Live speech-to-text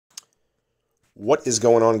What is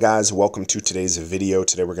going on, guys? Welcome to today's video.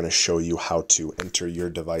 Today we're going to show you how to enter your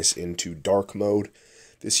device into dark mode.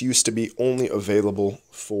 This used to be only available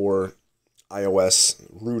for iOS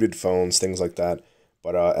rooted phones, things like that.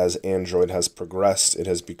 But as Android has progressed, it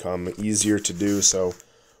has become easier to do. So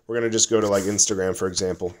we're going to just go to like Instagram, for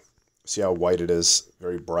example. See how white it is,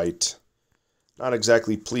 very bright. Not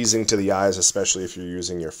exactly pleasing to the eyes, especially if you're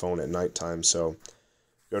using your phone at nighttime. So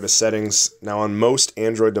go to settings. Now on most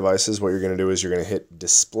Android devices, what you're going to do is you're going to hit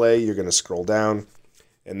display, you're going to scroll down,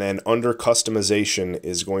 and then under customization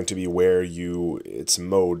is going to be where it's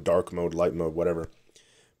mode, dark mode, light mode, whatever.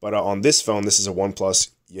 But on this phone, this is a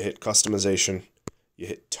OnePlus, you hit customization, you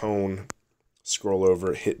hit tone, scroll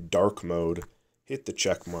over, hit dark mode, hit the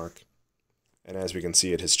check mark, and as we can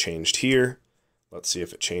see, it has changed here. Let's see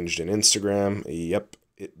if it changed in Instagram. Yep,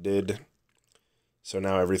 it did. So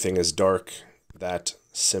now everything is dark. That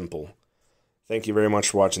simple. Thank you very much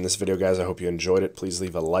for watching this video, guys. I hope you enjoyed it. Please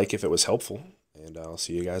leave a like if it was helpful, and I'll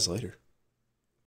see you guys later.